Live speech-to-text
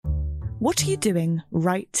What are you doing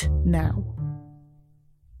right now?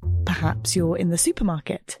 Perhaps you're in the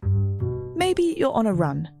supermarket. Maybe you're on a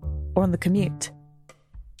run or on the commute.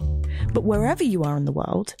 But wherever you are in the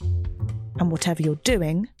world, and whatever you're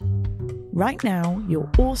doing, right now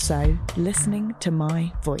you're also listening to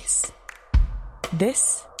my voice.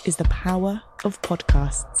 This is the power of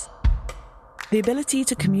podcasts. The ability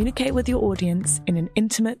to communicate with your audience in an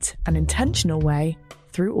intimate and intentional way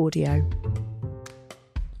through audio.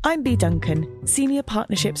 I'm Bea Duncan, Senior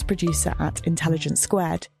Partnerships Producer at Intelligence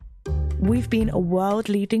Squared. We've been a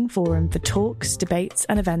world-leading forum for talks, debates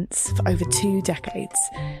and events for over 2 decades.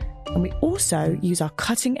 And we also use our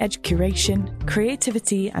cutting-edge curation,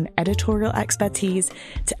 creativity and editorial expertise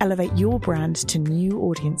to elevate your brand to new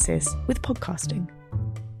audiences with podcasting.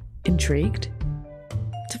 Intrigued?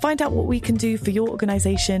 To find out what we can do for your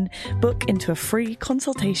organisation, book into a free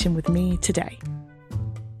consultation with me today.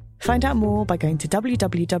 Find out more by going to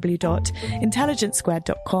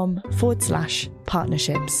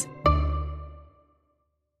www.intelligencesquared.com/partnerships.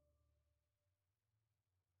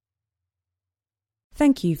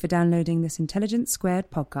 Thank you for downloading this Intelligence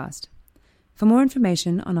Squared podcast. For more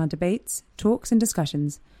information on our debates, talks and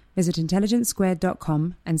discussions, visit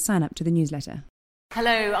intelligencesquared.com and sign up to the newsletter.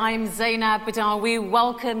 Hello, I'm Zainab Badawi.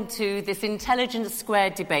 Welcome to this Intelligence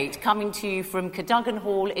Squared debate coming to you from Cadogan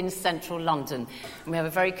Hall in central London. And we have a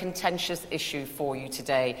very contentious issue for you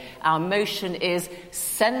today. Our motion is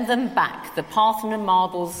send them back. The Parthenon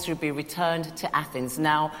marbles should be returned to Athens.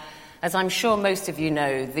 Now, as I'm sure most of you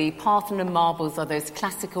know, the Parthenon marbles are those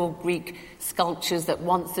classical Greek sculptures that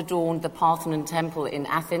once adorned the Parthenon Temple in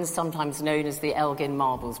Athens, sometimes known as the Elgin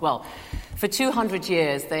marbles. Well, for 200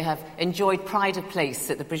 years, they have enjoyed pride of place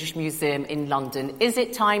at the British Museum in London. Is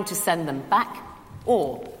it time to send them back,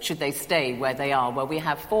 or should they stay where they are? Well, we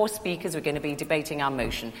have 4 speakers who are going to be debating our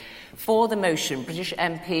motion. For the motion, British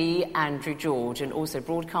MP Andrew George and also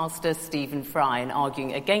broadcaster Stephen Fry, and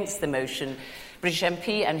arguing against the motion, British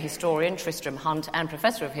MP and historian Tristram Hunt and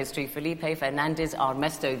Professor of History Felipe Fernandez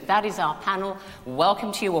Armesto. That is our panel.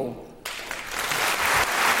 Welcome to you all.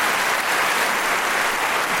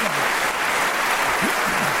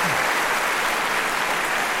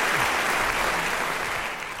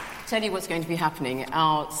 Tell you what's going to be happening.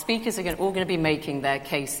 Our speakers are all going to be making their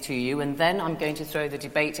case to you, and then I'm going to throw the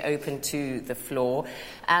debate open to the floor.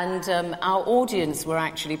 And our audience were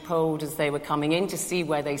actually polled as they were coming in to see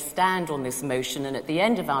where they stand on this motion, and at the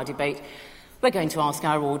end of our debate, we're going to ask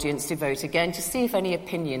our audience to vote again to see if any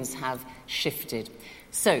opinions have shifted.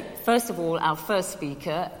 So, first of all, our first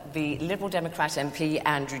speaker, the Liberal Democrat MP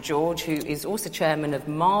Andrew George, who is also chairman of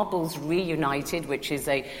Marbles Reunited, which is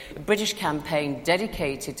a British campaign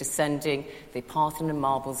dedicated to sending the Parthenon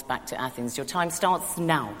marbles back to Athens. Your time starts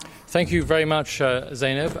now. Thank you very much,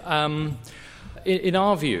 Zainab. In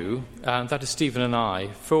our view, that is Stephen and I,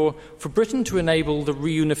 for Britain to enable the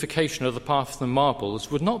reunification of the Parthenon marbles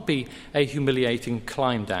would not be a humiliating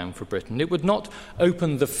climb down for Britain. It would not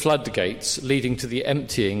open the floodgates leading to the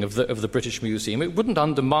emptying of the British Museum. It wouldn't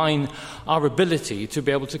undermine our ability to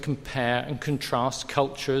be able to compare and contrast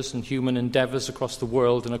cultures and human endeavours across the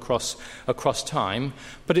world and across time.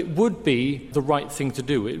 But it would be the right thing to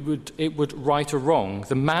do. It would right a wrong.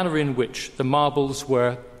 The manner in which the marbles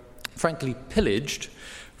were frankly pillaged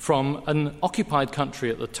from an occupied country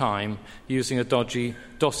at the time using a dodgy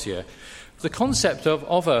dossier. The concept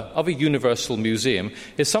of a universal museum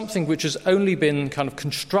is something which has only been kind of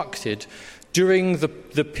constructed during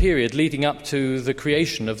the period leading up to the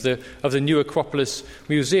creation of the new Acropolis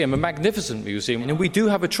Museum, a magnificent museum. And we do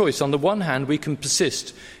have a choice. On the one hand, we can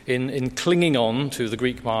persist in clinging on to the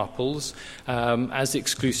Greek marbles as the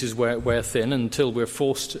excuses wear thin until we're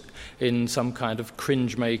forced in some kind of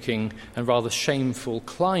cringe-making and rather shameful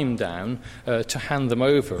climb down to hand them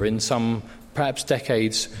over in some perhaps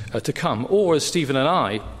decades to come. Or, as Stephen and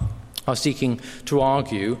I are seeking to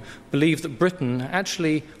argue, believe that Britain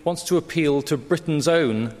actually wants to appeal to Britain's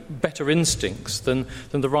own better instincts than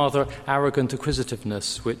the rather arrogant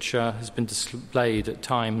acquisitiveness which has been displayed at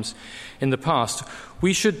times in the past.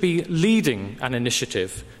 We should be leading an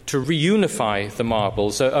initiative to reunify the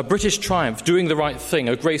marbles, a British triumph, doing the right thing,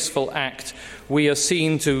 a graceful act. We are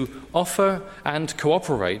seen to offer and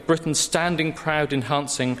cooperate, Britain standing proud,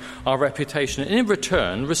 enhancing our reputation, and in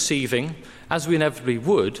return receiving, as we inevitably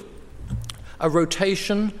would, a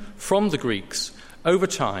rotation from the Greeks over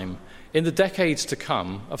time in the decades to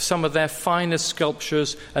come of some of their finest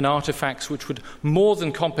sculptures and artefacts which would more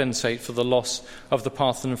than compensate for the loss of the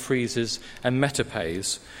Parthenon friezes and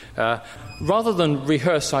metopes. Rather than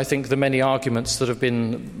rehearse, I think, the many arguments that have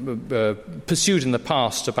been pursued in the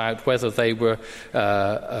past about whether they were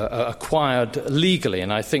acquired legally,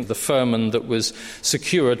 and I think the firman that was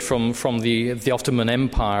secured from the Ottoman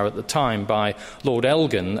Empire at the time by Lord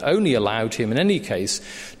Elgin only allowed him, in any case,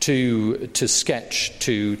 to sketch,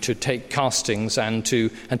 to take castings and to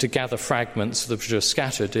gather fragments that were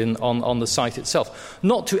scattered on the site itself,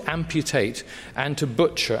 not to amputate and to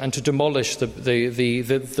butcher and to demolish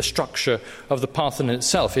the structure of the Parthenon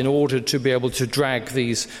itself in order to be able to drag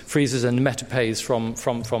these friezes and metopes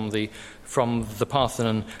from the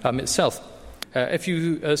Parthenon itself. If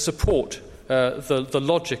you support the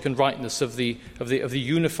logic and rightness of the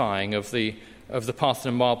unifying of the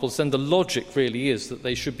Parthenon marbles, then the logic really is that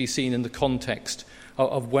they should be seen in the context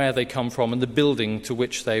of where they come from and the building to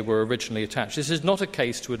which they were originally attached. This is not a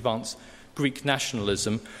case to advance Greek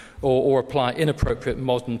nationalism or apply inappropriate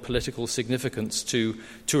modern political significance to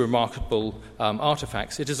remarkable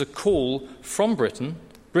artefacts. It is a call from Britain,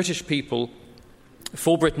 British people,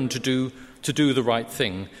 for Britain to do the right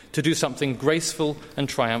thing, to do something graceful and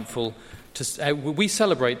triumphal. We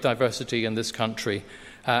celebrate diversity in this country,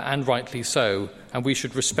 and rightly so, and we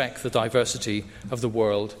should respect the diversity of the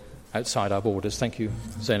world outside our borders. Thank you,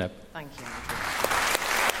 Zainab. Thank you.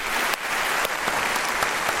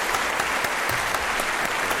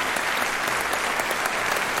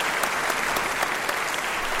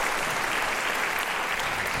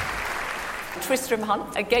 Tristram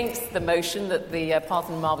Hunt against the motion that the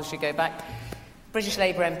Parthenon marbles should go back. British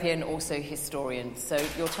Labour MP and also historian. So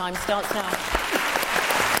your time starts now.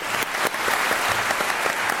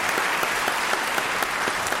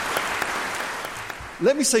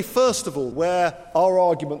 Let me say, first of all, where our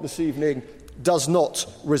argument this evening does not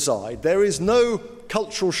reside. There is no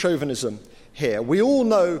cultural chauvinism here. We all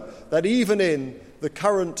know that even in the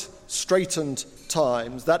current straitened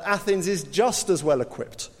times, that Athens is just as well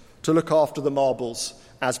equipped to look after the marbles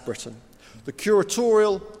as Britain. The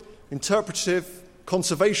curatorial, interpretive,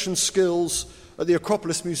 conservation skills at the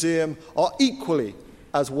Acropolis Museum are equally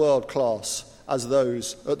as world-class as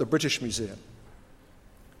those at the British Museum.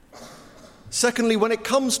 Secondly, when it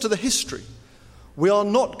comes to the history, we are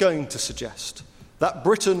not going to suggest that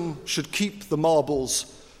Britain should keep the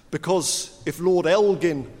marbles because if Lord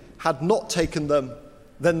Elgin had not taken them,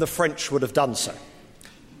 then the French would have done so.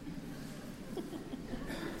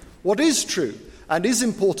 What is true, and is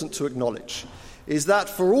important to acknowledge, is that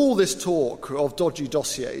for all this talk of dodgy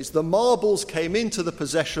dossiers, the marbles came into the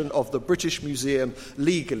possession of the British Museum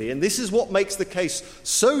legally. And this is what makes the case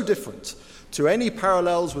so different to any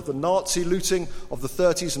parallels with the Nazi looting of the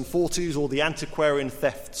 30s and 40s or the antiquarian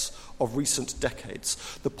thefts of recent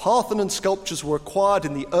decades. The Parthenon sculptures were acquired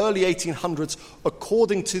in the early 1800s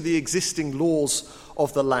according to the existing laws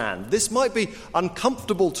of the land. This might be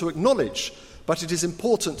uncomfortable to acknowledge, but it is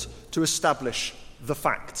important to establish the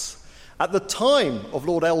facts. At the time of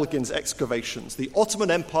Lord Elgin's excavations, the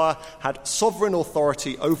Ottoman Empire had sovereign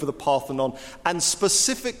authority over the Parthenon and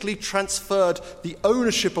specifically transferred the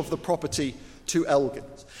ownership of the property to Elgin.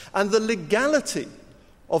 And the legality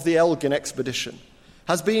of the Elgin expedition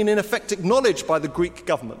has been in effect acknowledged by the Greek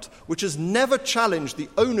government, which has never challenged the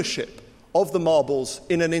ownership of the marbles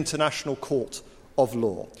in an international court of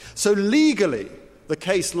law. So legally, the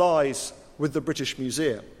case lies with the British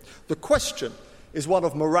Museum. The question is one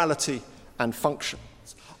of morality and function.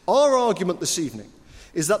 Our argument this evening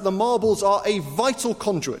is that the marbles are a vital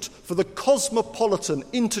conduit for the cosmopolitan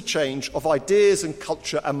interchange of ideas and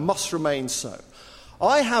culture and must remain so.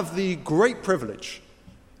 I have the great privilege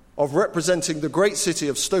of representing the great city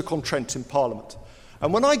of Stoke-on-Trent in Parliament.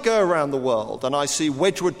 And when I go around the world and I see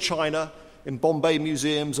Wedgwood china in Bombay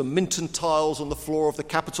museums and Minton tiles on the floor of the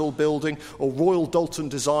Capitol building or Royal Dalton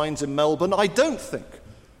designs in Melbourne, I don't think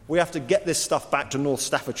we have to get this stuff back to North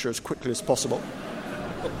Staffordshire as quickly as possible.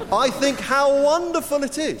 I think how wonderful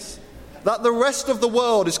it is that the rest of the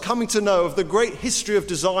world is coming to know of the great history of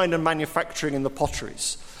design and manufacturing in the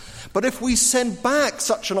potteries. But if we send back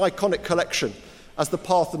such an iconic collection as the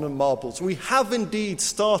Parthenon marbles, we have indeed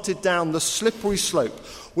started down the slippery slope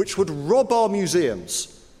which would rob our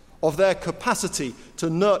museums of their capacity to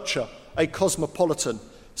nurture a cosmopolitan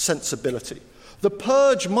sensibility. The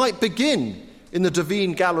purge might begin in the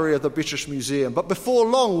Devine Gallery of the British Museum, but before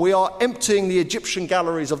long we are emptying the Egyptian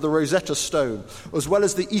galleries of the Rosetta Stone, as well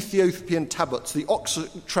as the Ethiopian tablets, the Oxford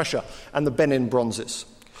treasure and the Benin bronzes.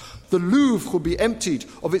 The Louvre would be emptied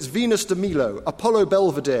of its Venus de Milo, Apollo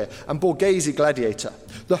Belvedere, and Borghese Gladiator.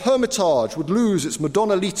 The Hermitage would lose its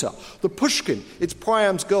Madonna Lita, the Pushkin its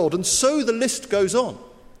Priam's Gold, and so the list goes on.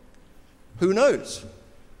 Who knows?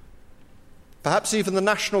 Perhaps even the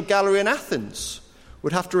National Gallery in Athens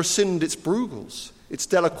would have to rescind its Bruegels, its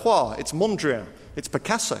Delacroix, its Mondrian, its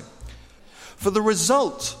Picasso. For the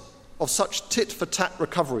result of such tit-for-tat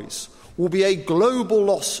recoveries will be a global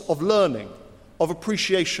loss of learning, of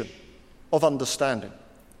appreciation, of understanding.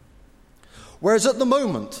 Whereas at the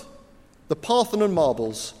moment, the Parthenon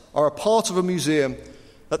marbles are a part of a museum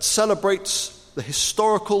that celebrates the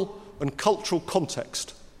historical and cultural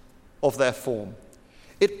context of their form.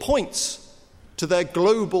 It points to their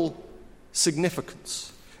global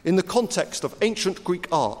significance in the context of ancient Greek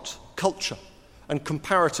art, culture, and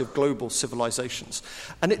comparative global civilizations.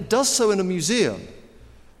 And it does so in a museum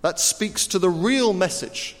that speaks to the real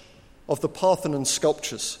message of the Parthenon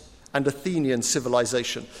sculptures and Athenian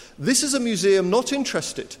civilization. This is a museum not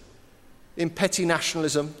interested in petty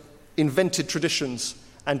nationalism, invented traditions,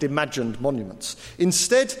 and imagined monuments.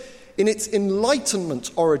 Instead, in its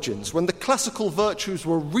Enlightenment origins, when the classical virtues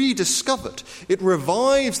were rediscovered, it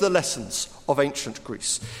revives the lessons of ancient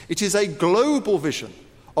Greece. It is a global vision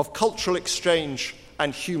of cultural exchange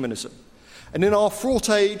and humanism. And in our fraught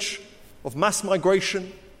age of mass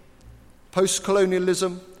migration,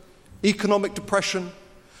 post-colonialism, economic depression,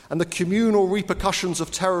 and the communal repercussions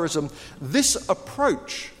of terrorism, this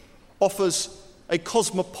approach offers a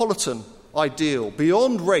cosmopolitan ideal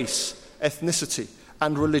beyond race, ethnicity,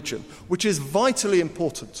 and religion, which is vitally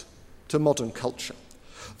important to modern culture.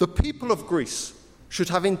 The people of Greece should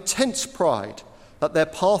have intense pride that their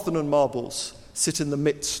Parthenon marbles sit in the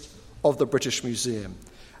midst of the British Museum,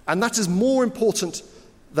 and that is more important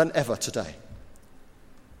than ever today.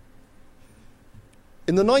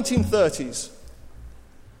 In the 1930s,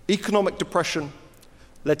 economic depression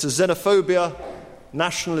led to xenophobia,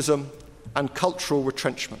 nationalism, and cultural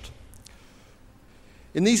retrenchment.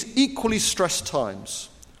 In these equally stressed times,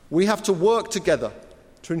 we have to work together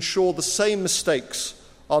to ensure the same mistakes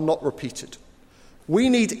are not repeated. We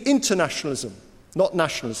need internationalism, not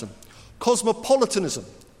nationalism, cosmopolitanism,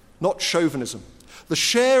 not chauvinism, the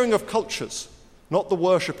sharing of cultures, not the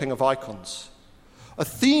worshipping of icons.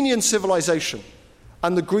 Athenian civilization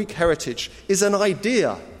and the Greek heritage is an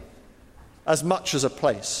idea as much as a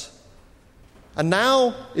place. And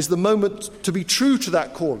now is the moment to be true to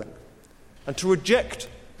that calling and to reject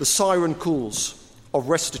the siren calls of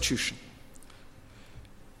restitution.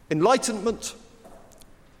 Enlightenment,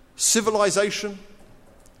 civilization,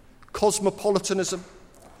 cosmopolitanism,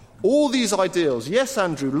 all these ideals, yes,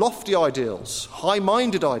 Andrew, lofty ideals,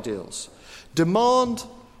 high-minded ideals, demand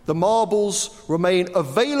the marbles remain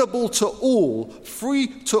available to all, free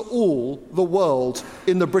to all the world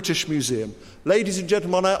in the British Museum. Ladies and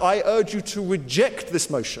gentlemen, I urge you to reject this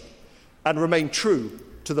motion and remain true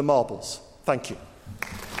to the marbles. Thank you.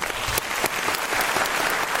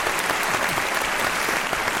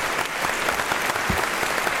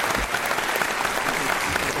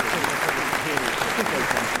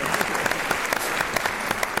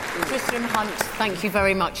 Hunt, thank you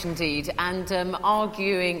very much indeed. And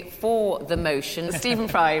arguing for the motion, Stephen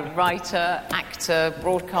Fry, writer, actor,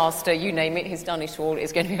 broadcaster, you name it, he's done it all,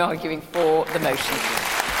 is going to be arguing for the motion.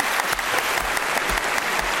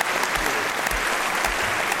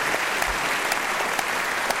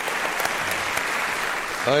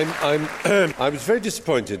 I was very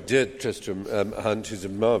disappointed. Dear Tristram Hunt, who's a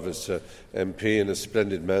marvellous MP and a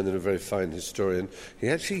splendid man and a very fine historian, he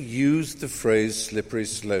actually used the phrase slippery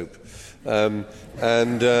slope. And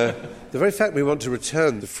the very fact we want to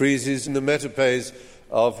return the friezes and the metopaes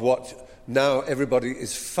of what now everybody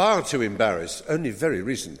is far too embarrassed, only very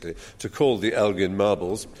recently, to call the Elgin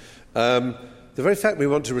marbles, the very fact we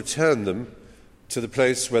want to return them to the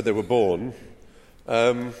place where they were born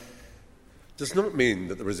does not mean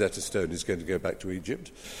that the Rosetta Stone is going to go back to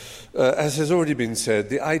Egypt. As has already been said,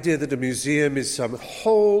 the idea that a museum is some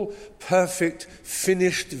whole, perfect,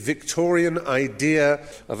 finished Victorian idea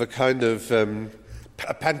of a kind of a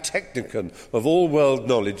pantechnicon of all world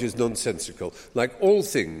knowledge is nonsensical. Like all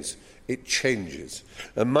things, it changes.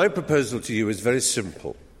 And my proposal to you is very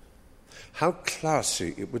simple. How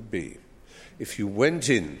classy it would be if you went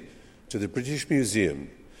in to the British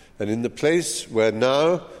Museum and in the place where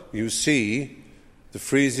now you see the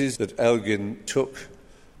friezes that Elgin took,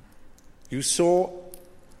 you saw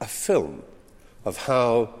a film of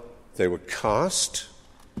how they were cast,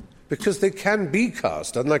 because they can be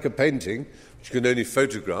cast, unlike a painting, which you can only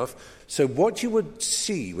photograph. So what you would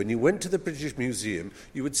see when you went to the British Museum,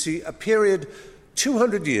 you would see a period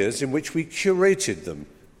 200 years in which we curated them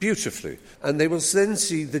beautifully. And they will then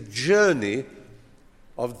see the journey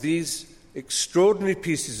of these extraordinary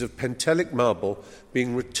pieces of Pentelic marble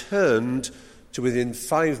being returned to within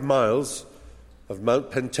 5 miles of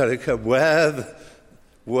Mount Pentelica,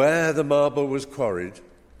 where the marble was quarried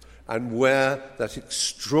and where that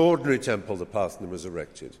extraordinary temple, the Parthenon, was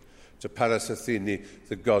erected, to Pallas Athene,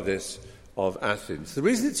 the goddess of Athens. The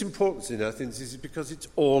reason it's important in Athens is because it's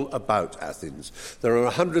all about Athens. There are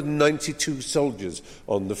 192 soldiers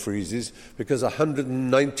on the friezes because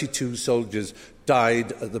 192 soldiers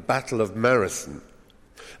died at the Battle of Marathon.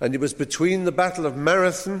 And it was between the Battle of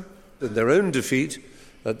Marathon and their own defeat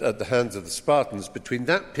at the hands of the Spartans, between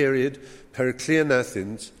that period, Periclean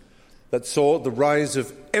Athens, that saw the rise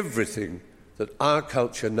of everything that our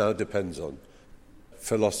culture now depends on.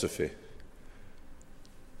 Philosophy,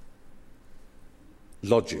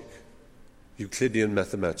 logic, Euclidean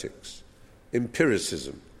mathematics,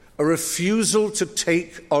 empiricism, a refusal to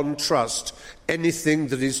take on trust anything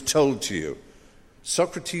that is told to you.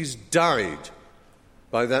 Socrates died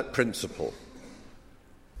by that principle.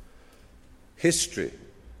 History,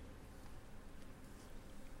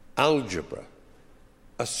 algebra,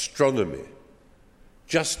 astronomy,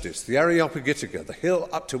 justice, the Areopagitica, the hill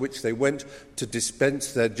up to which they went to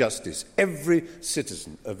dispense their justice. Every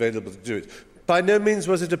citizen available to do it. By no means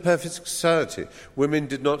was it a perfect society. Women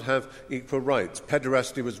did not have equal rights.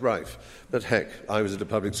 Pederasty was rife. But heck, I was at a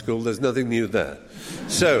public school. There's nothing new there.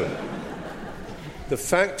 So, the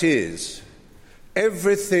fact is,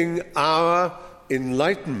 everything our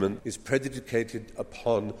Enlightenment is predicated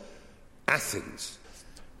upon Athens.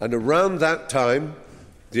 And around that time,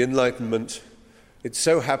 the Enlightenment, it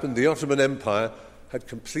so happened the Ottoman Empire had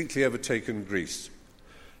completely overtaken Greece.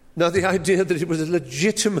 Now, the idea that it was a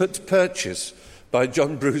legitimate purchase by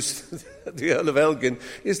John Bruce, the Earl of Elgin,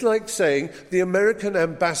 is like saying the American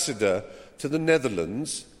ambassador to the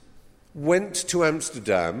Netherlands went to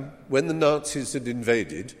Amsterdam when the Nazis had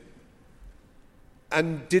invaded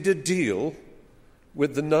and did a deal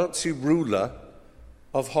with the Nazi ruler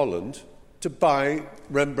of Holland to buy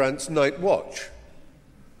Rembrandt's Night Watch.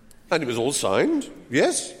 And it was all signed,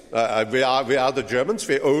 yes. We are the Germans,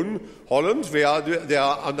 we own Holland, they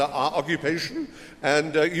are under our occupation,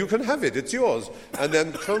 and you can have it, it's yours. And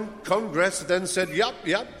then Congress then said,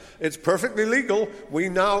 yep, it's perfectly legal, we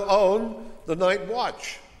now own the Night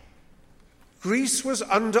Watch. Greece was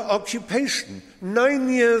under occupation 9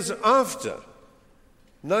 years after.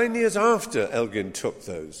 9 years after Elgin took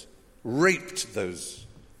those, raped those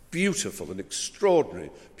beautiful and extraordinary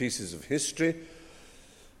pieces of history.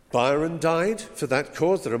 Byron died for that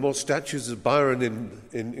cause. There are more statues of Byron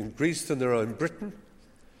in Greece than there are in Britain.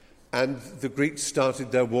 And the Greeks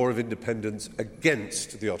started their war of independence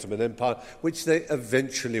against the Ottoman Empire, which they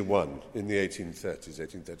eventually won in the 1830s,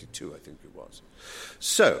 1832, I think it was.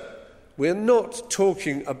 So, we're not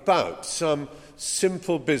talking about some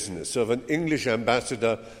simple business of an English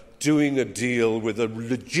ambassador doing a deal with a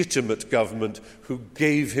legitimate government who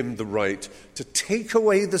gave him the right to take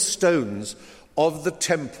away the stones of the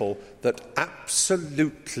temple that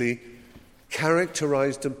absolutely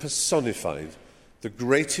characterized and personified the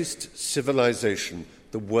greatest civilization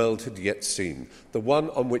the world had yet seen, the one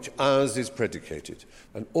on which ours is predicated.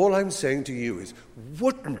 And all I'm saying to you is,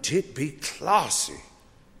 wouldn't it be classy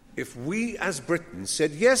if we as Britain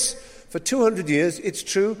said, yes, for 200 years, it's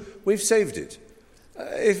true, we've saved it.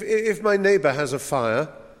 If my neighbour has a fire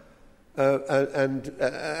and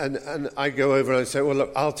I go over and I say, well,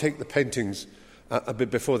 look, I'll take the paintings a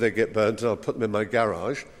bit before they get burnt and I'll put them in my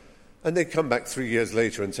garage, and they come back 3 years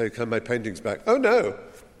later and say, can my paintings back? Oh, no,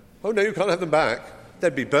 you can't have them back.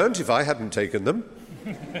 They'd be burnt if I hadn't taken them.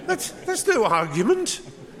 That's no argument.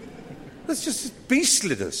 That's just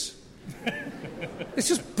beastliness. It's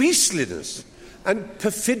just beastliness. And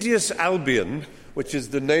perfidious Albion, which is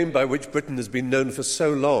the name by which Britain has been known for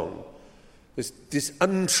so long, this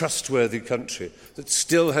untrustworthy country that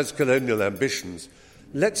still has colonial ambitions,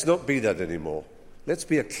 let's not be that anymore. Let's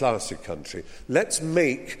be a classy country. Let's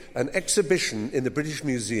make an exhibition in the British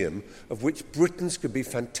Museum of which Britons could be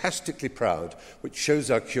fantastically proud, which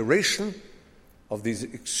shows our curation of these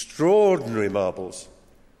extraordinary marbles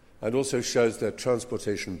and also shows their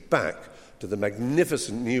transportation back to the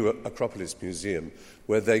magnificent new Acropolis Museum,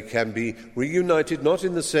 where they can be reunited, not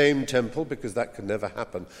in the same temple, because that can never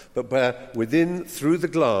happen, but where within, through the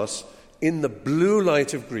glass, in the blue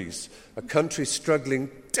light of Greece, a country struggling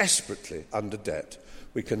desperately under debt,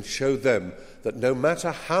 we can show them that no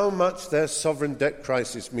matter how much their sovereign debt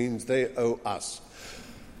crisis means they owe us,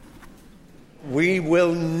 we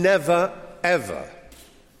will never, ever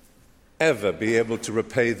be able to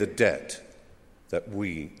repay the debt that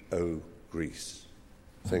we owe Greece.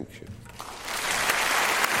 Thank you.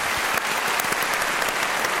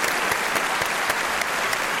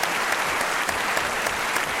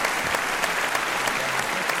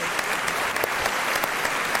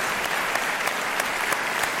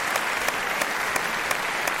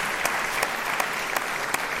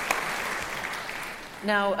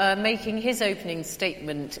 Now, making his opening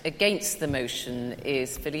statement against the motion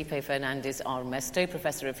is Felipe Fernandez Armesto,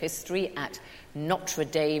 Professor of History at Notre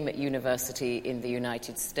Dame University in the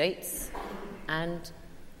United States. And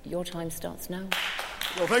your time starts now.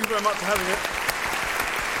 Well, thank you very much for having it.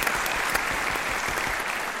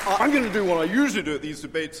 I'm going to do what I usually do at these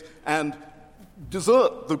debates and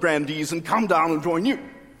desert the grandees and come down and join you.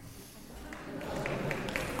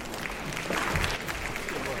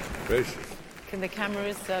 Gracious. Can the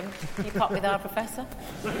cameras keep up with our professor?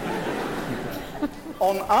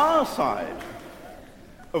 On our side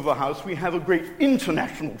of the House, we have a great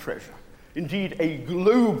international treasure, indeed a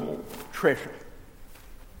global treasure.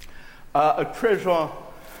 A treasure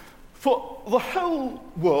for the whole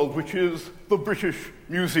world, which is the British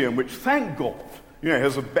Museum, which, thank God,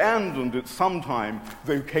 has abandoned its sometime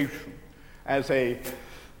vocation as a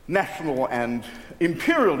national and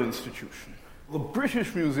imperial institution. The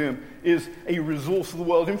British Museum is a resource of the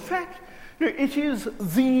world. In fact, it is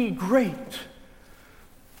the great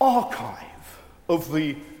archive of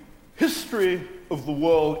the history of the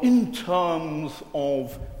world in terms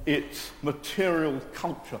of its material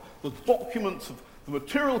culture. The documents of the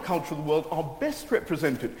material culture of the world are best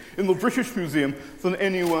represented in the British Museum than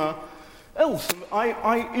anywhere else.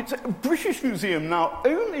 And it's a British Museum now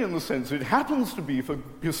only in the sense that it happens to be, for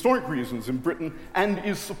historic reasons, in Britain and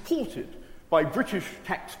is supported by British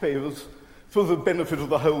taxpayers for the benefit of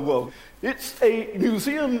the whole world. It's a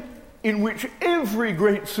museum in which every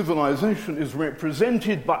great civilization is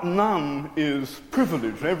represented, but none is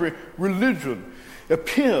privileged. Every religion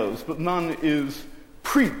appears, but none is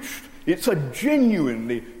preached. It's a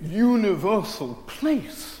genuinely universal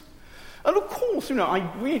place. And of course,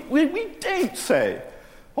 we don't say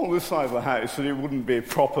on this side of the House that it wouldn't be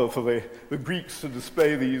proper for the Greeks to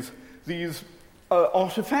display these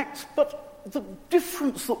artifacts, but the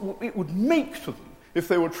difference that it would make to them if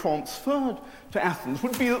they were transferred to Athens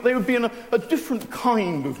would be that they would be in a different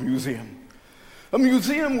kind of museum. A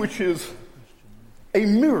museum which is a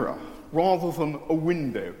mirror rather than a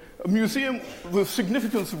window. A museum, the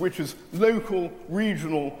significance of which is local,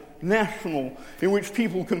 regional, national, in which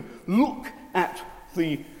people can look at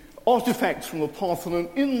the artifacts from the Parthenon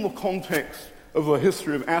in the context of the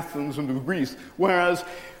history of Athens and of Greece, whereas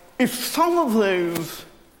if some of those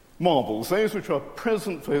marbles, those which are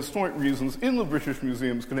present for historic reasons in the British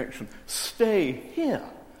Museum's collection, stay here,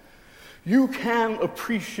 you can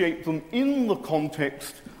appreciate them in the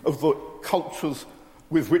context of the cultures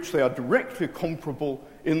with which they are directly comparable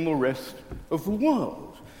in the rest of the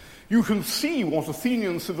world. You can see what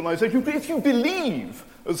Athenian civilization, if you believe,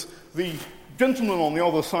 as the gentleman on the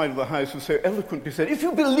other side of the House has so eloquently said, if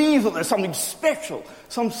you believe that there's something special,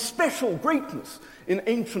 some special greatness in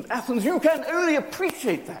ancient Athens, you can only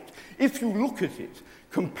appreciate that if you look at it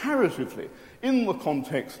comparatively in the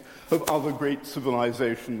context of other great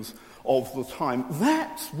civilizations of the time.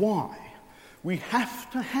 That's why we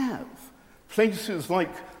have to have places like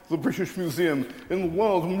the British Museum in the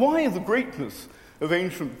world, and why the greatness of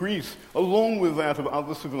ancient Greece, along with that of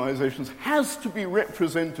other civilizations, has to be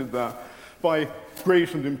represented there by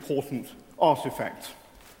great and important artifacts.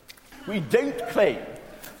 We don't claim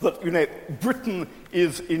that, Britain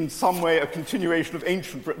is in some way a continuation of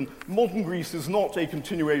ancient Britain. Modern Greece is not a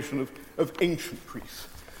continuation of ancient Greece.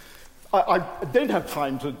 I don't have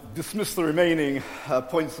time to dismiss the remaining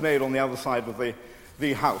points made on the other side of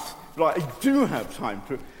the House, but I do have time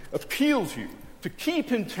to appeal to you to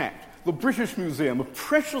keep intact the British Museum, a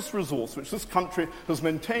precious resource which this country has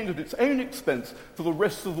maintained at its own expense for the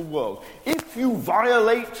rest of the world. If you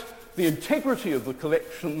violate the integrity of the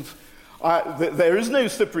collections, there is no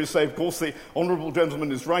slippery slope. Of course, the honourable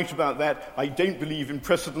gentleman is right about that. I don't believe in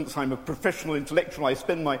precedents. I'm a professional intellectual. I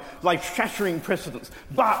spend my life shattering precedents.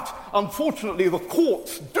 But, unfortunately, the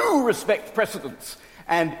courts do respect precedents.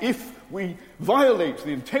 And if we violate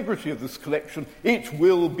the integrity of this collection, it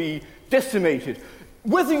will be decimated.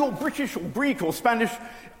 Whether you're British or Greek or Spanish,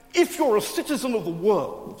 if you're a citizen of the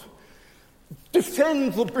world,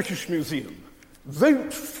 defend the British Museum.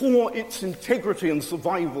 Vote for its integrity and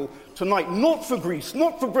survival tonight, not for Greece,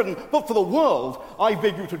 not for Britain, but for the world. I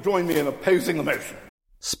beg you to join me in opposing the motion.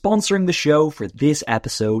 Sponsoring the show for this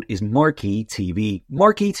episode is Marquee TV.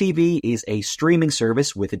 Marquee TV is a streaming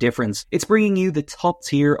service with a difference. It's bringing you the top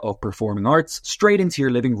tier of performing arts straight into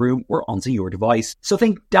your living room or onto your device. So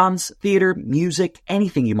think dance, theatre, music,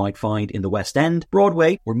 anything you might find in the West End,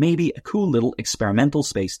 Broadway, or maybe a cool little experimental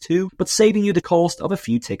space too, but saving you the cost of a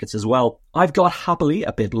few tickets as well. I've got happily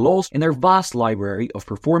a bit lost in their vast library of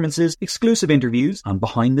performances, exclusive interviews, and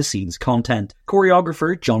behind-the-scenes content.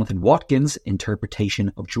 Choreographer Jonathan Watkins' interpretation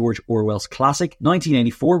of George Orwell's classic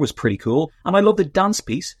 1984 was pretty cool, and I love the dance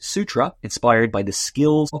piece Sutra, inspired by the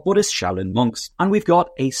skills of Buddhist Shaolin monks. And we've got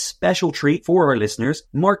a special treat for our listeners.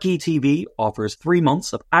 Marquee TV offers 3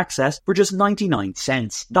 months of access for just 99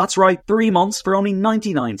 cents. That's right, 3 months for only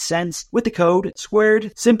 99 cents with the code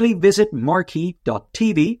SQUARED. Simply visit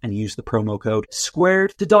marquee.tv and use the promo code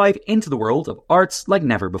SQUARED to dive into the world of arts like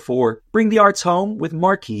never before. Bring the arts home with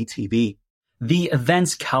Marquee TV. The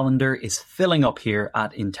events calendar is filling up here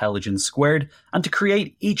at Intelligence Squared, and to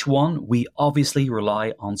create each one, we obviously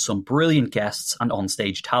rely on some brilliant guests and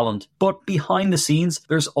onstage talent. But behind the scenes,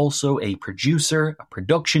 there's also a producer, a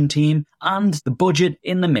production team, and the budget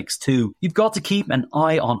in the mix too. You've got to keep an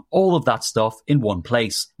eye on all of that stuff in one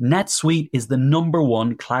place. NetSuite is the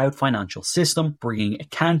 #1 cloud financial system, bringing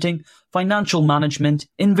accounting, financial management,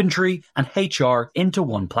 inventory, and HR into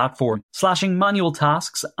one platform, slashing manual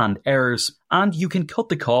tasks and errors. And you can cut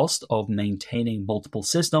the cost of maintaining multiple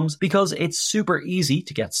systems because it's super easy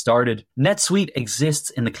to get started. NetSuite exists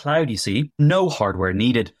in the cloud, you see, no hardware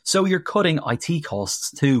needed, so you're cutting IT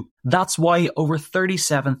costs too. That's why over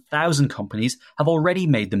 37,000 companies have already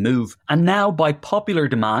made the move. And now, by popular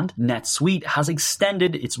demand, NetSuite has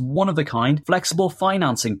extended its one-of-a-kind flexible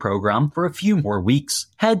financing program for a few more weeks.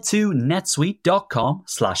 Head to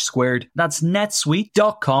netsuite.com/squared. That's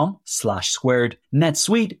netsuite.com/squared.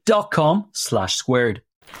 netsuite.com/squared.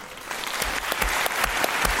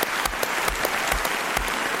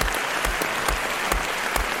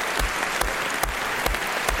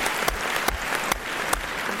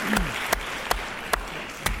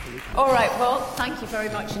 All right, well, thank you very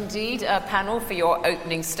much indeed, panel, for your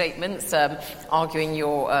opening statements, arguing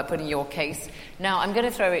putting your case. Now, I'm going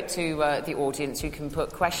to throw it to the audience, who can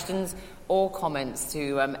put questions or comments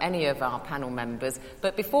to any of our panel members.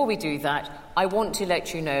 But before we do that, I want to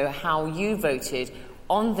let you know how you voted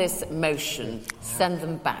on this motion. Send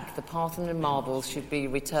them back. The Parthenon marbles should be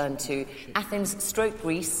returned to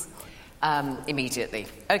Athens/Greece immediately.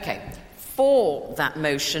 Okay, for that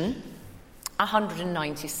motion,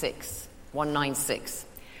 196.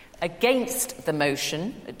 Against the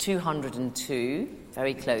motion, 202,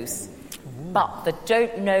 very close. But the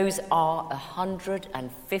don't knows are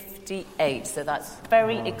 158, so that's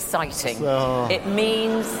very exciting. It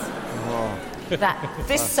means that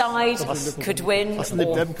this side could win,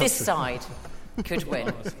 or this side could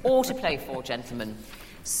win. All to play for, gentlemen.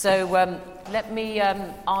 So let me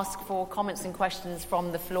ask for comments and questions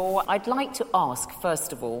from the floor. I'd like to ask,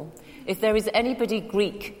 first of all, if there is anybody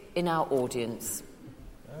Greek in our audience.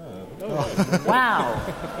 Wow,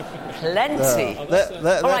 plenty. All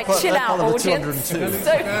right, chill out, audience. So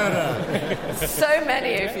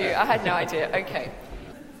many of you. I had no idea. Okay.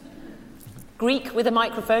 Greek with a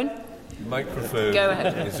microphone? Microphone. Go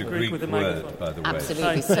ahead. Is a Greek word, by the way.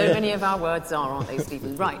 Absolutely. So many of our words are, aren't they,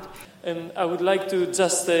 Stephen? Right. And I would like to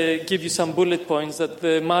just give you some bullet points that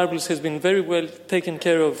the marbles has been very well taken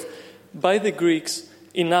care of by the Greeks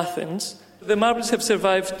in Athens. The marbles have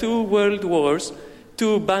survived 2 world wars,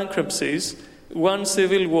 2 bankruptcies, 1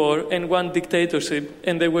 civil war and 1 dictatorship,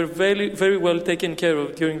 and they were very, very well taken care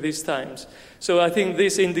of during these times. So I think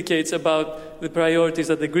this indicates about the priorities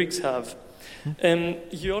that the Greeks have. And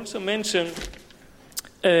you also mentioned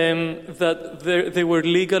that they were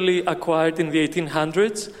legally acquired in the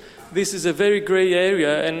 1800s. This is a very grey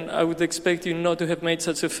area, and I would expect you not to have made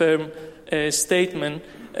such a firm statement.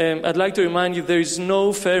 I'd like to remind you there is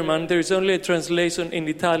no Ferman, there is only a translation in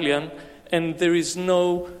Italian, and there is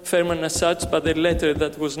no Ferman as such, but a letter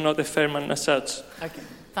that was not a Ferman as such. Okay,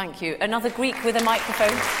 thank you. Another Greek with a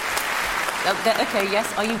microphone? Okay, yes.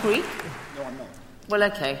 Are you Greek? No, I'm not. Well,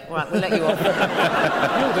 okay. All right, we'll let you off.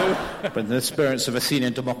 You'll do. But in the spirits of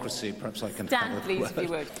Athenian democracy, perhaps I can... Dan, please, if you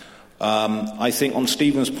would. I think on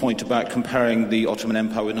Stephen's point about comparing the Ottoman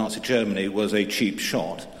Empire with Nazi Germany was a cheap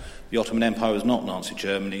shot. The Ottoman Empire was not Nazi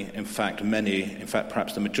Germany. In fact,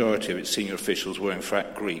 perhaps the majority of its senior officials were in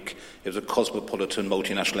fact Greek. It was a cosmopolitan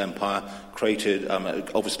multinational empire created,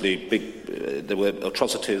 obviously there were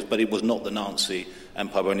atrocities, but it was not the Nazi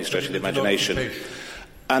empire by any stretch of the imagination.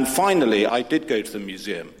 And finally, I did go to the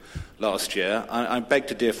museum last year. I beg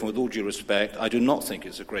to differ, with all due respect. I do not think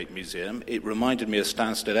it's a great museum. It reminded me of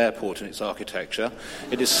Stansted Airport in its architecture.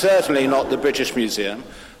 It is certainly not the British Museum.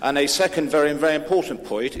 And a second very, very important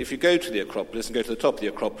point, if you go to the Acropolis and go to the top of the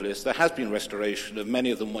Acropolis, there has been restoration of many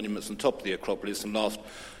of the monuments on top of the Acropolis in the last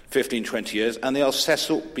 15, 20 years, and they are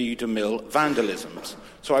Cecil B. DeMille vandalisms.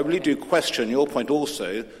 So I really do question your point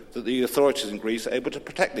also that the authorities in Greece are able to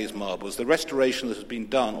protect these marbles. The restoration that has been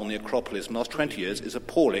done on the Acropolis in the last 20 years is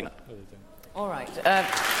appalling. All right.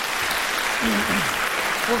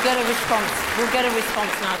 We'll get a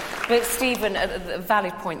response now. But, Stephen, a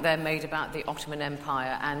valid point there made about the Ottoman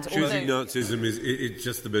Empire. And choosing Nazism is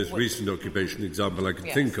just the most recent occupation example I can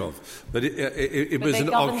think of. But it was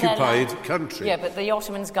an occupied country. Yeah, but the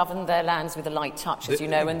Ottomans governed their lands with a light touch, as you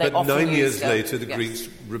know, and they but often 9 years later, the Greeks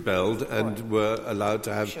rebelled and were allowed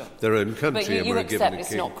to have their own country. But you were accept given a it's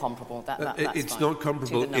king. not comparable. It's not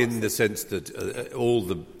comparable in the sense that all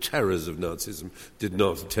the terrors of Nazism did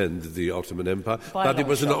not attend the Ottoman Empire, but it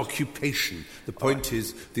was an occupation. The point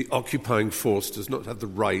is the occupying force does not have the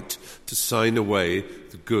right to sign away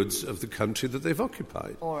the goods of the country that they've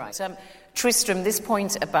occupied. All right. Tristram, this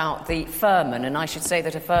point about the firman, and I should say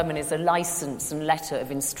that a firman is a licence and letter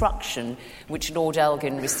of instruction which Lord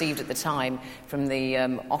Elgin received at the time from the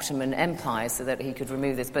Ottoman Empire so that he could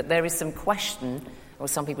remove this. But there is some question, or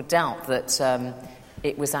some people doubt, that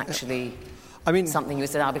it was actually something you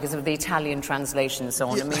said out because of the Italian translation and so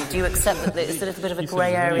on. I mean, do you accept that it's a little bit of a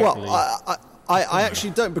grey area? Well, I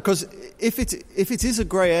actually don't, because if it is a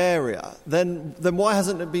grey area, then why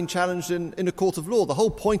hasn't it been challenged in a court of law? The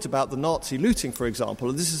whole point about the Nazi looting, for example,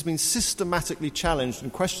 and this has been systematically challenged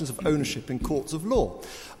in questions of ownership in courts of law.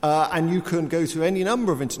 And you can go to any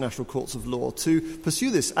number of international courts of law to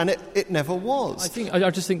pursue this, and it never was. I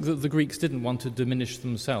just think that the Greeks didn't want to diminish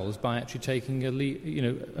themselves by actually taking a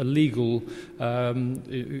legal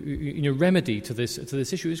remedy to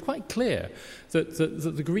this issue. It's quite clear that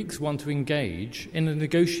the Greeks want to engage in a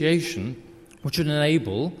negotiation which would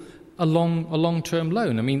enable a long-term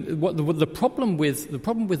loan. I mean, the problem with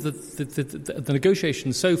the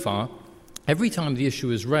negotiations so far. Every time the issue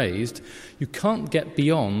is raised, you can't get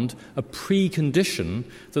beyond a precondition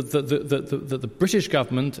that the British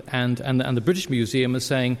government and the British Museum are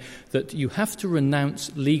saying that you have to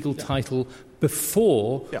renounce legal title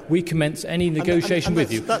before we commence any negotiation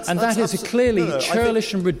with you. And that is a clearly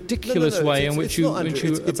churlish and ridiculous way in which you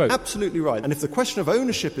approach. It's absolutely right. And if the question of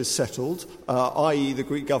ownership is settled, i.e. the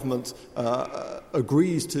Greek government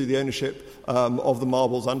agrees to the ownership of the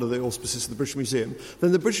marbles under the auspices of the British Museum,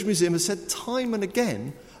 then the British Museum has said time and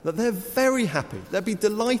again that they're very happy, they'd be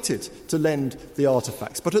delighted to lend the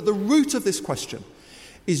artefacts. But at the root of this question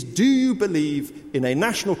is, do you believe in a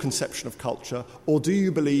national conception of culture, or do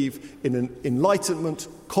you believe in an Enlightenment,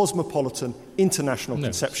 cosmopolitan, international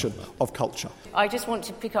conception of culture? I just want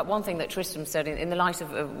to pick up one thing that Tristram said in the light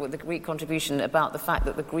of the Greek contribution about the fact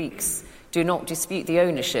that the Greeks do not dispute the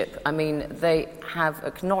ownership. I mean, they have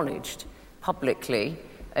acknowledged publicly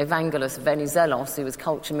Evangelos Venizelos, who was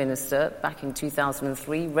culture minister back in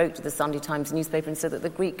 2003, wrote to the Sunday Times newspaper and said that the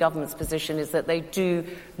Greek government's position is that they do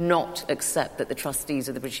not accept that the trustees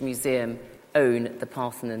of the British Museum own the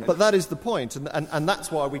Parthenon. But that is the point, and that's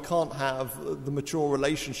why we can't have the mature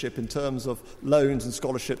relationship in terms of loans and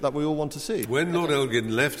scholarship that we all want to see. When Lord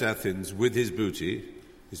Elgin left Athens with his booty,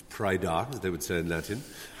 his praeda, as they would say in Latin,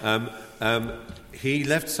 he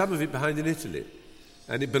left some of it behind in Italy.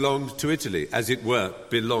 And it belonged to Italy, as it were,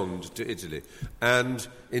 belonged to Italy. And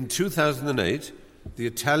in 2008, the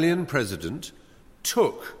Italian president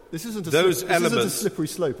took those elements. This isn't a slippery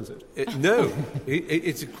slope, is it? No,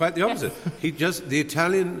 it's quite the opposite. The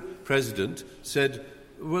Italian president said,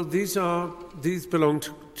 well, these belong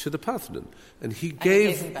to the Parthenon. And he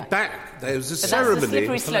gave back. There was a ceremony. That's the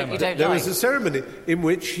slippery slope you don't There was a ceremony in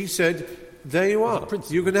which he said, there you are.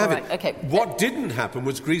 You can have it. Okay. What didn't happen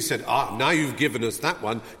was Greece said, now you've given us that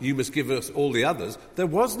one, you must give us all the others. There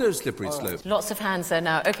was no slippery slope. Lots of hands there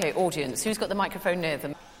now. Okay, audience, who's got the microphone near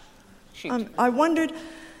them? Shoot. I wondered,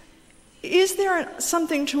 is there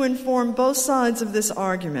something to inform both sides of this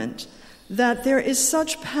argument that there is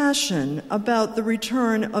such passion about the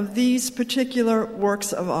return of these particular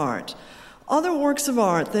works of art? Other works of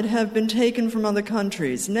art that have been taken from other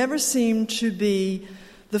countries never seem to be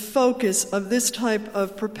the focus of this type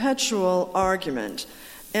of perpetual argument.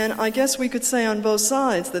 And I guess we could say on both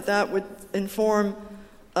sides that would inform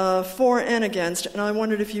for and against. And I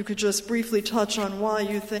wondered if you could just briefly touch on why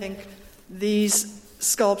you think these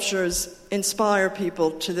sculptures inspire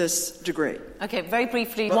people to this degree. Okay, very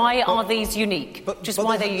briefly, why are these unique?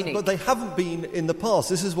 Why they're unique. But they haven't been in the past.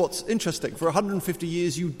 This is what's interesting. For 150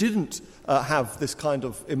 years, you didn't have this kind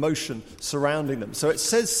of emotion surrounding them. So it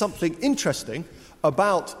says something interesting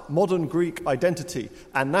about modern Greek identity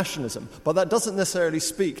and nationalism, but that doesn't necessarily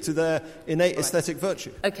speak to their innate aesthetic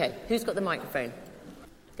virtue. Okay, who's got the microphone?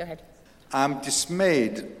 Go ahead. I'm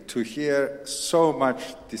dismayed to hear so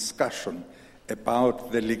much discussion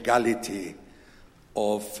about the legality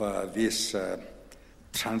of this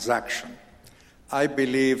transaction. I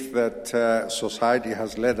believe that society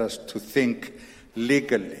has led us to think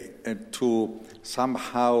legally and to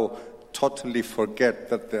somehow totally forget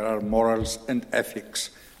that there are morals and ethics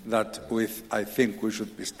that I think we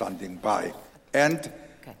should be standing by. And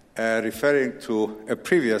referring to a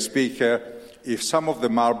previous speaker, if some of the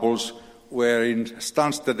marbles were in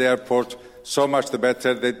Stansted Airport, so much the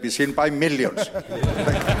better, they'd be seen by millions.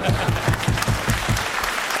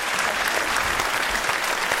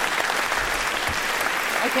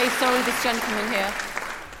 Okay, sorry, this gentleman here.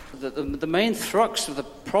 The main crux of the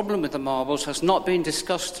problem with the marbles has not been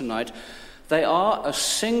discussed tonight. They are a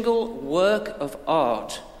single work of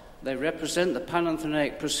art. They represent the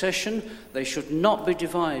Panathenaic procession. They should not be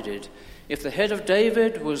divided. If the head of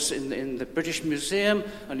David was in the British Museum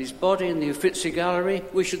and his body in the Uffizi Gallery,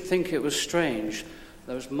 we should think it was strange.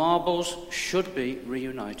 Those marbles should be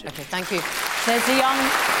reunited. Okay, thank you. There's a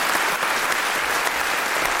young...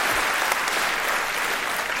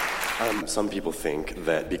 Some people think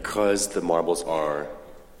that because the marbles are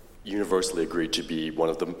universally agreed to be one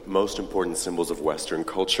of the most important symbols of Western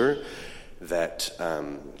culture, that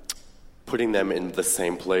putting them in the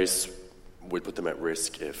same place would put them at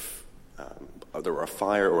risk if there were a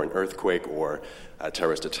fire or an earthquake or a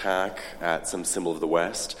terrorist attack at some symbol of the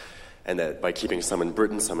West, and that by keeping some in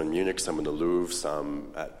Britain, some in Munich, some in the Louvre,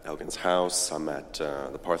 some at Elgin's house, some at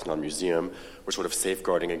the Parthenon Museum, we're sort of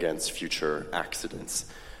safeguarding against future accidents.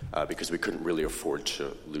 Because we couldn't really afford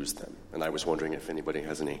to lose them. And I was wondering if anybody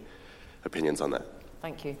has any opinions on that.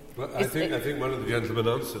 Thank you. Well, I think one of the gentlemen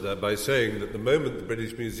answered that by saying that the moment the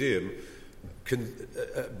British Museum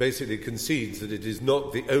basically concedes that it is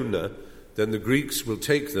not the owner, then the Greeks will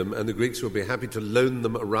take them and the Greeks will be happy to loan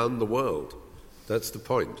them around the world. That's the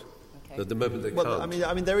point. Okay. At the moment they can't.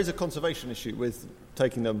 I mean, there is a conservation issue with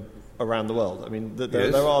taking them around the world. I mean, they're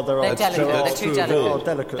delicate. They're too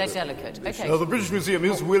delicate. They're delicate. Okay. Now, the British Museum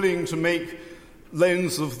is willing to make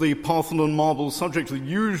lanes of the Parthenon marbles subject to the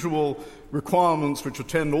usual requirements which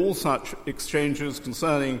attend all such exchanges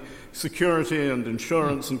concerning security and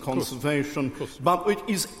insurance and conservation. But it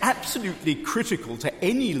is absolutely critical to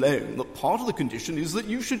any loan that part of the condition is that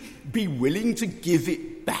you should be willing to give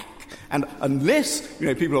it back. And unless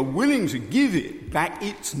people are willing to give it back,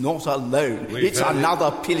 it's not a loan. It's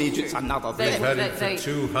another pillage, it's another thing. We've had it for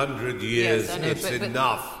 200 years. Yes, it's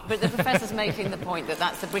enough. But the professor's making the point that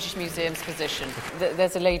that's the British Museum's position.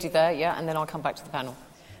 There's a lady there, and then I'll come back to the panel.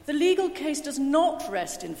 The legal case does not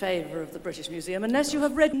rest in favour of the British Museum unless you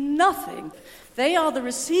have read nothing. They are the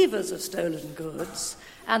receivers of stolen goods,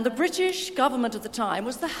 and the British government at the time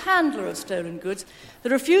was the handler of stolen goods. The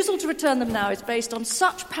refusal to return them now is based on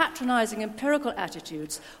such patronising empirical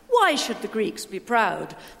attitudes. Why should the Greeks be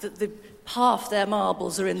proud that half their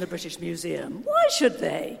marbles are in the British Museum? Why should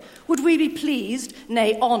they? Would we be pleased,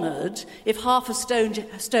 nay honoured, if half of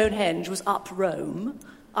Stonehenge was up Rome?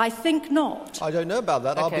 I think not. I don't know about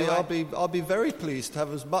that. Okay, I'll be very pleased to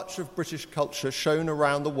have as much of British culture shown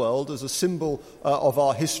around the world as a symbol of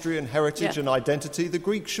our history and heritage and identity. The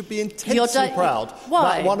Greeks should be intensely proud.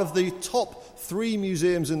 Why? That one of the top 3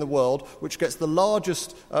 museums in the world, which gets the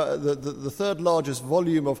largest, the third largest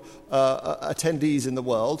volume of attendees in the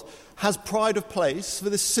world, has pride of place for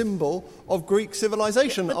this symbol of Greek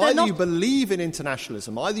civilization. Either you believe in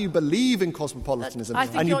internationalism, either you believe in cosmopolitanism,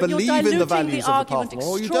 and you believe in the values of the Parthenon,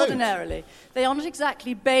 or you don't. They are not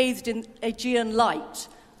exactly bathed in Aegean light,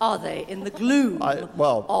 are they, in the gloom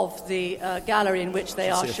of the gallery in which they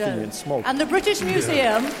are shown. And the British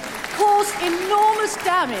Museum caused enormous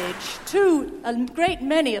damage to a great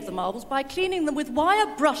many of the marbles by cleaning them with wire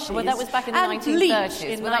brushes. Well, that was back in the and 1930s.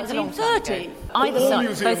 In well, that was a long time 1930. ago. All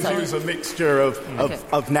museums use a mixture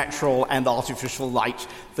of natural and artificial light.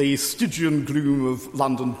 The Stygian gloom of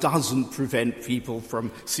London doesn't prevent people from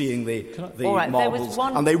seeing the marbles,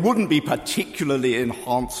 and they wouldn't be particularly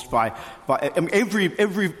enhanced by every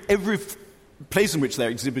place in which they're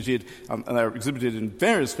exhibited, and they're exhibited in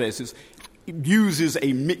various places, uses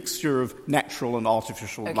a mixture of natural and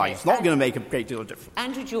artificial light. It's not going to make a great deal of difference.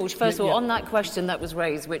 Andrew George, first of all, on that question that was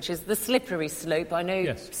raised, which is the slippery slope, I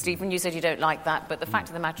know, Stephen, you said you don't like that, but the fact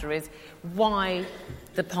of the matter is, why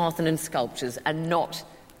the Parthenon sculptures and not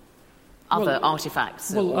other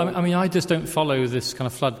artefacts? Well, I mean, I just don't follow this kind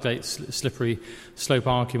of floodgate slippery slope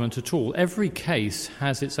argument at all. Every case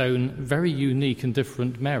has its own very unique and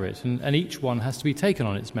different merit, and each one has to be taken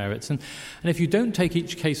on its merits. And if you don't take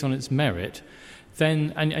each case on its merit,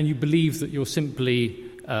 then and you believe that you're simply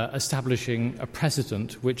establishing a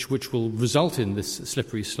precedent which will result in this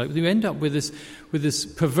slippery slope, you end up with this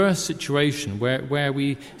perverse situation where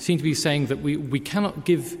we seem to be saying that we cannot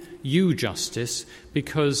give you justice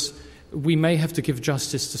because we may have to give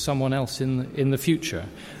justice to someone else in the future.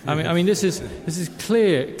 I mean, this is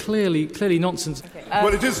clearly nonsense.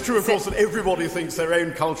 Well, it is true, of course, that everybody thinks their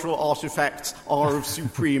own cultural artefacts are of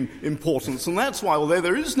supreme importance, and that's why, although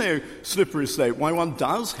there is no slippery slope, why one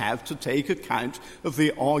does have to take account of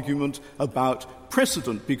the argument about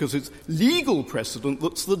precedent, because it's legal precedent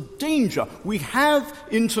that's the danger. We have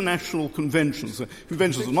international conventions,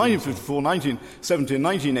 conventions of 1954, 1970,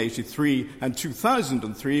 1983, and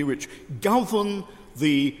 2003, which govern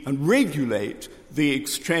and regulate the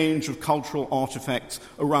exchange of cultural artifacts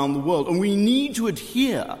around the world. And we need to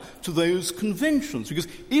adhere to those conventions, because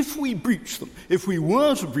if we breach them, if we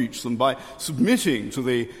were to breach them by submitting to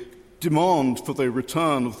the demand for the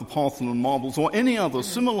return of the Parthenon marbles or any other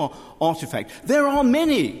similar artifact, there are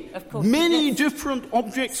many different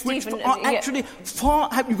objects which are actually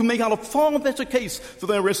you can make out a far better case for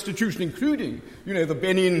their restitution, including, the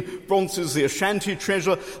Benin bronzes, the Ashanti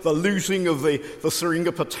treasure, the looting of the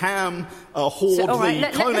Seringapatam hoard, the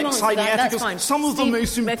Codex Sinaiticus. Some of the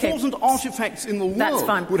most important artifacts in the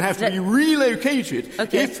world would have to be relocated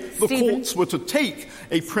if the courts were to take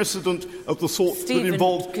a precedent of the sort that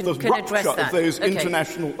involved the rupture of those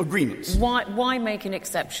international agreements. Why make an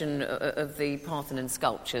exception of the Parthenon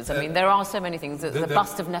sculptures? I mean, there are so many things. The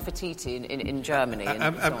bust of Nefertiti in Germany.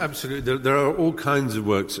 Absolutely. There are all kinds of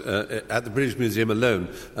works at the British Museum alone.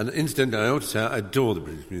 And incidentally, I ought to say I adore the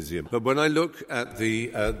British Museum. But when I look at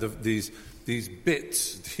these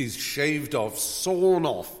bits, these shaved off, sawn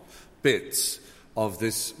off bits of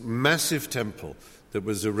this massive temple that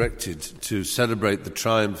was erected to celebrate the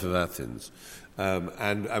triumph of Athens,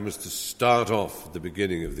 and I was to start off at the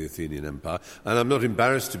beginning of the Athenian Empire. And I'm not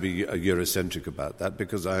embarrassed to be Eurocentric about that,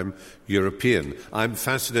 because I'm European. I'm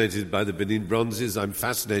fascinated by the Benin bronzes. I'm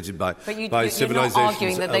fascinated by civilizations You're not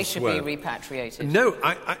arguing that they should elsewhere. be repatriated. No,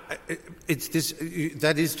 it's this.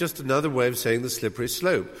 That is just another way of saying the slippery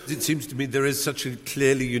slope. It seems to me there is such a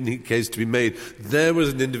clearly unique case to be made. There was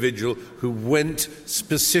an individual who went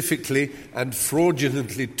specifically and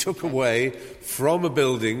fraudulently took away from a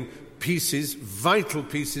building vital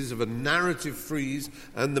pieces of a narrative frieze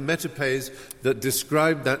and the metopes that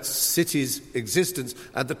described that city's existence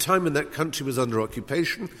at the time when that country was under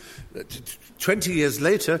occupation. 20 years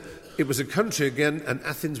later, it was a country again, and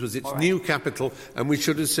Athens was its new capital, and we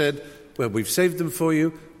should have said, well, we've saved them for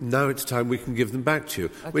you, now it's time we can give them back to you.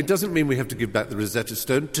 Well, it doesn't mean we have to give back the Rosetta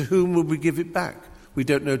Stone. To whom would we give it back? We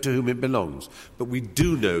don't know to whom it belongs, but we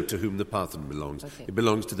do know to whom the Parthenon belongs. Okay. It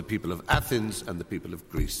belongs to the people of Athens and the people of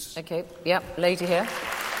Greece. Okay, lady here.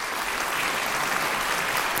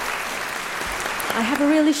 I have a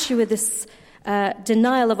real issue with this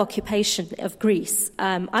denial of occupation of Greece.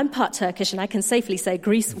 I'm part Turkish, and I can safely say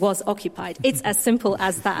Greece was occupied. It's as simple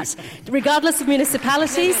as that. Regardless of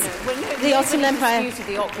municipalities, the Ottoman Empire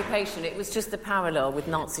disputed the occupation. It was just the parallel with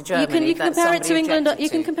Nazi Germany. You can compare it to England.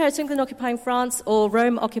 You can compare it to England occupying France or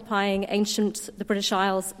Rome occupying the British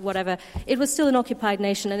Isles, whatever. It was still an occupied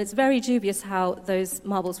nation, and it's very dubious how those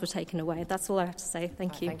marbles were taken away. That's all I have to say.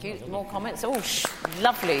 Thank you. Thank you. More comments?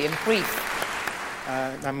 Lovely and brief.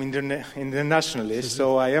 I'm internationalist,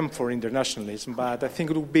 so I am for internationalism, but I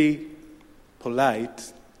think it would be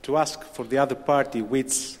polite to ask for the other party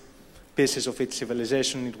which pieces of its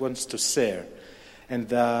civilization it wants to share. And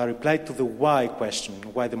the reply to the why question,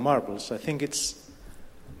 why the marbles, I think it's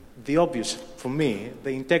the obvious for me,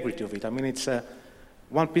 the integrity of it. I mean, it's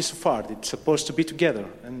one piece of art. It's supposed to be together,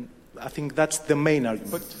 and I think that's the main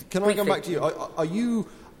argument. But can I come back to you? Are you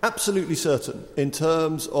absolutely certain, in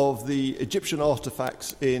terms of the Egyptian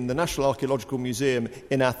artefacts in the National Archaeological Museum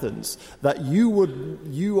in Athens, that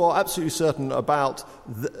you are absolutely certain about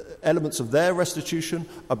the elements of their restitution,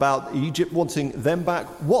 about Egypt wanting them back?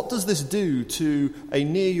 What does this do to a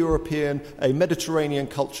near-European, a Mediterranean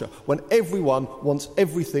culture, when everyone wants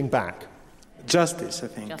everything back? Justice, I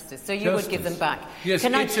think. Justice. So you would give them back. Yes,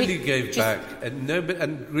 Italy gave back,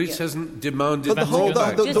 and Greece hasn't demanded but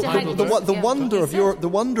the the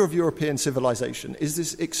wonder of European civilization is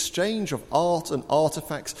this exchange of art and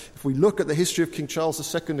artifacts. If we look at the history of King Charles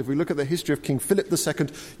II, if we look at the history of King Philip II,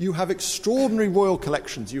 you have extraordinary royal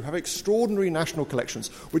collections, you have extraordinary national collections,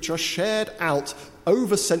 which are shared out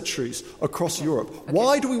over centuries across Europe. Okay.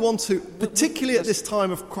 Why do we want to, particularly at this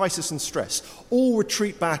time of crisis and stress, all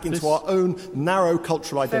retreat back into our own narrow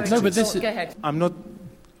cultural identity? No, but go ahead. I'm not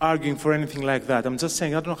arguing for anything like that. I'm just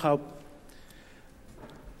saying I don't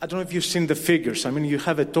know if you've seen the figures. I mean, you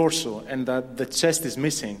have a torso and the chest is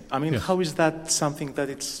missing. I mean, how is that something that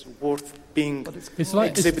it's worth being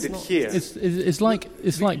exhibited here? It's like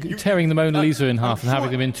tearing the Mona Lisa in half and having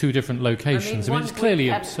them in two different locations. I mean, it's clearly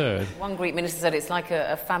absurd. One Greek minister said it's like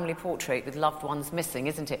a family portrait with loved ones missing,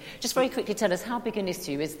 isn't it? Just very quickly tell us, how big an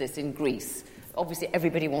issue is this in Greece? Obviously,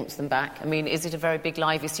 everybody wants them back. I mean, is it a very big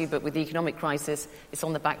live issue, but with the economic crisis, it's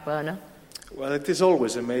on the back burner? Well, it is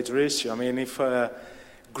always a major issue. I mean, if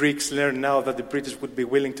Greeks learn now that the British would be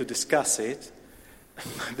willing to discuss it,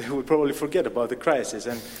 they would probably forget about the crisis.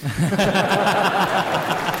 And it's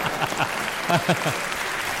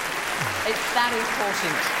that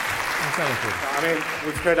important. I mean,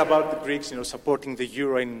 we've heard about the Greeks, supporting the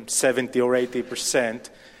euro in 70 or 80%.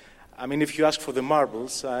 I mean, if you ask for the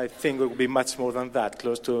marbles, I think it will be much more than that,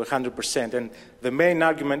 close to 100%. And the main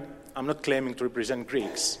argument, I'm not claiming to represent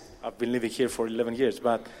Greeks. I've been living here for 11 years,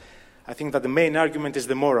 but I think that the main argument is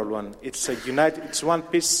the moral one. It's one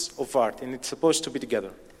piece of art, and it's supposed to be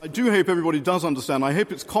together. I do hope everybody does understand. I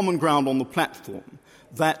hope it's common ground on the platform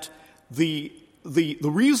that the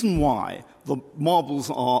reason why the marbles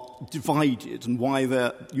are divided and why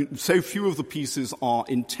so few of the pieces are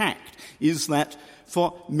intact is that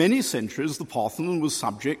for many centuries, the Parthenon was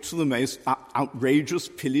subject to the most outrageous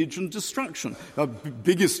pillage and destruction, the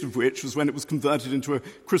biggest of which was when it was converted into a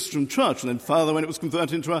Christian church, and then further when it was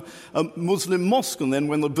converted into a Muslim mosque, and then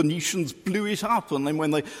when the Venetians blew it up, and then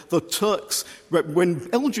when the Turks... When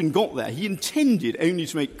Elgin got there, he intended only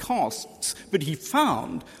to make casts, but he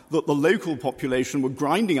found that the local population were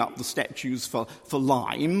grinding up the statues for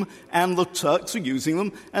lime, and the Turks were using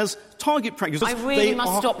them as target practice. I really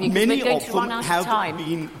must stop you, because we're going to run out of time.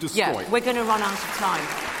 Been destroyed. Yeah, we're going to run out of time.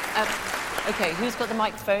 OK, who's got the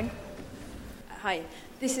microphone? Hi.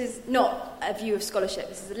 This is not a view of scholarship.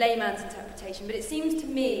 This is a layman's interpretation. But it seems to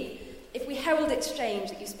me, if we herald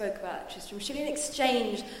exchange that you spoke about, Tristram, should an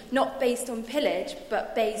exchange not based on pillage,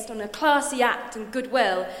 but based on a classy act and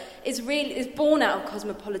goodwill, is born out of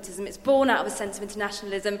cosmopolitanism. It's born out of a sense of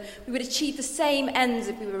internationalism. We would achieve the same ends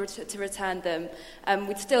if we were to return them.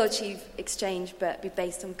 We'd still achieve exchange, but be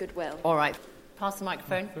based on goodwill. All right. Pass the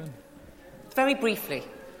microphone. Very briefly.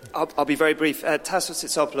 I'll be very brief. Tassos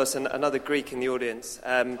Tsitsopoulos, another Greek in the audience.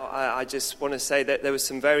 I just want to say that there was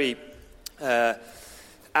some very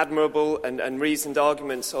admirable and reasoned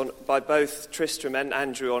arguments by both Tristram and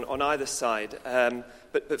Andrew on either side.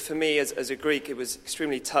 But for me, as a Greek, it was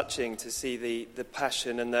extremely touching to see the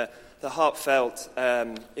passion and the heartfelt,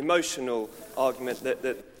 emotional argument that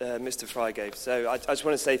Mr. Fry gave. So I just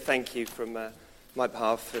want to say thank you from my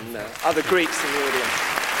behalf and other Greeks in the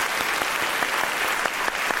audience.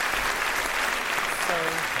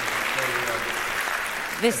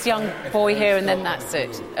 This young boy here, and then that's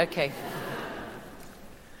it. OK.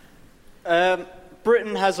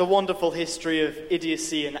 Britain has a wonderful history of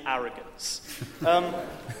idiocy and arrogance.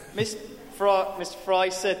 Mr. Fry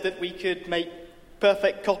said that we could make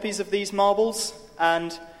perfect copies of these marbles,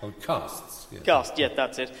 and... Oh, casts. Yeah. Cast, yeah,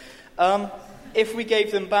 that's it. If we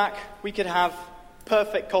gave them back, we could have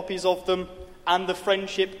perfect copies of them and the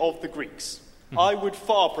friendship of the Greeks. I would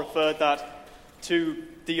far prefer that to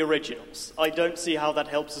the originals. I don't see how that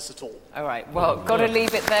helps us at all. All right, well, got to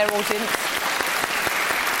leave it there, audience.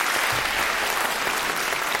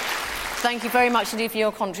 Thank you very much indeed for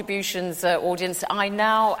your contributions, audience. I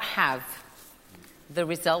now have the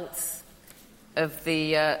results of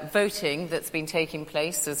the voting that's been taking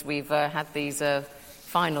place as we've had these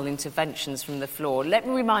final interventions from the floor. Let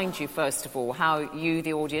me remind you, first of all, how you,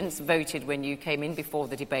 the audience, voted when you came in before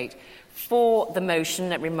the debate. For the motion,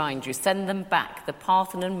 let me remind you, send them back. The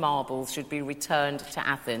Parthenon marbles should be returned to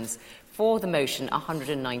Athens. For the motion,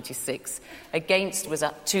 196. Against was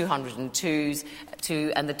at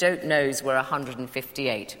 202, and the don't knows were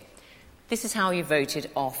 158. This is how you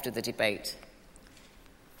voted after the debate.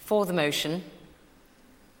 For the motion,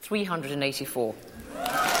 384.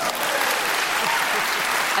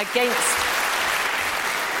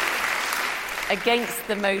 Against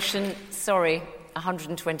the motion,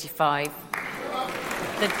 125.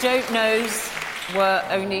 The don't knows, were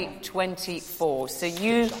only 24. So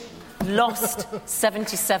you lost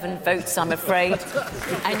 77 votes, I'm afraid,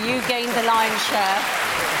 and you gained the lion's share.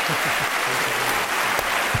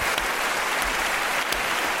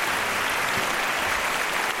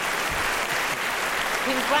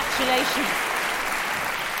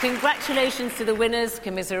 Congratulations to the winners,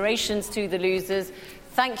 commiserations to the losers.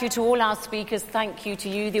 Thank you to all our speakers, thank you to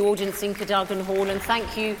you, the audience in Cadogan Hall, and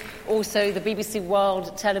thank you also the BBC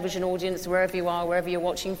World Television audience, wherever you are, wherever you're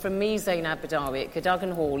watching. From me, Zainab Badawi at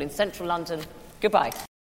Cadogan Hall in central London, goodbye.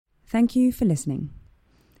 Thank you for listening.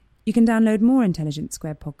 You can download more Intelligence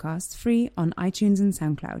Squared podcasts free on iTunes and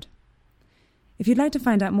SoundCloud. If you'd like to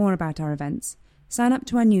find out more about our events, sign up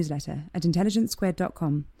to our newsletter at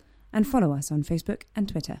intelligencesquared.com and follow us on Facebook and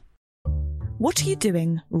Twitter. What are you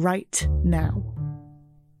doing right now?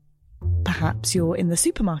 Perhaps you're in the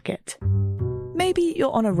supermarket. Maybe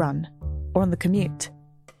you're on a run or on the commute.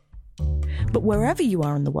 But wherever you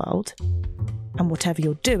are in the world, and whatever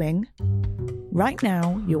you're doing, right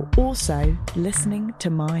now you're also listening to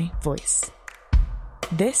my voice.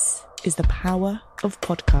 This is the power of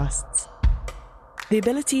podcasts. The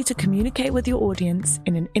ability to communicate with your audience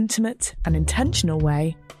in an intimate and intentional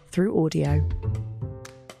way through audio.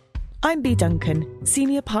 I'm Bea Duncan,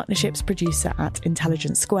 Senior Partnerships Producer at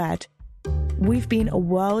Intelligence Squared. We've been a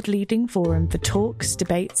world-leading forum for talks,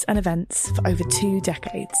 debates and events for over 2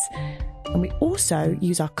 decades. And we also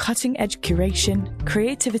use our cutting-edge curation,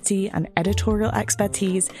 creativity and editorial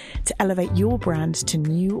expertise to elevate your brand to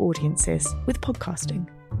new audiences with podcasting.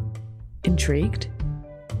 Intrigued?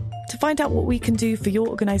 To find out what we can do for your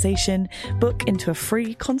organisation, book into a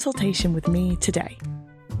free consultation with me today.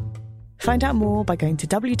 Find out more by going to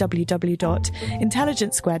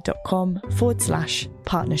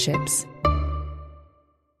www.intelligencesquared.com/partnerships.